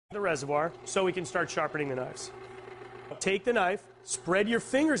the reservoir so we can start sharpening the knives. Take the knife, spread your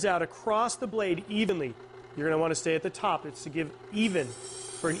fingers out across the blade evenly. You're going to want to stay at the top. It's to give even,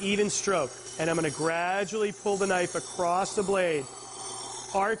 for an even stroke. And I'm going to gradually pull the knife across the blade,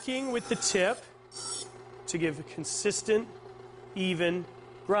 arcing with the tip to give a consistent, even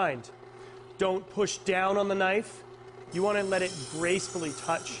grind. Don't push down on the knife. You want to let it gracefully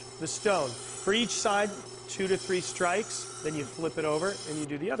touch the stone. For each side, 2 to 3 strikes, then you flip it over and you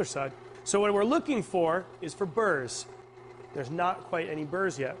do the other side. So what we're looking for is for burrs. There's not quite any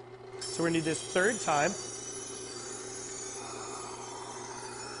burrs yet. So we're going to do this third time.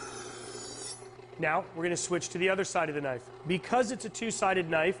 Now we're going to switch to the other side of the knife. Because it's a two-sided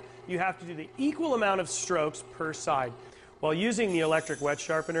knife, you have to do the equal amount of strokes per side. While using the electric wet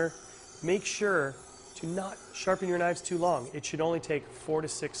sharpener, make sure to not sharpen your knives too long. It should only take 4 to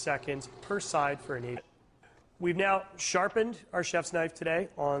 6 seconds per side for an 8. We've now sharpened our chef's knife today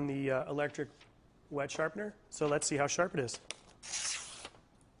on the electric wet sharpener. So let's see how sharp it is.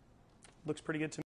 Looks pretty good to me.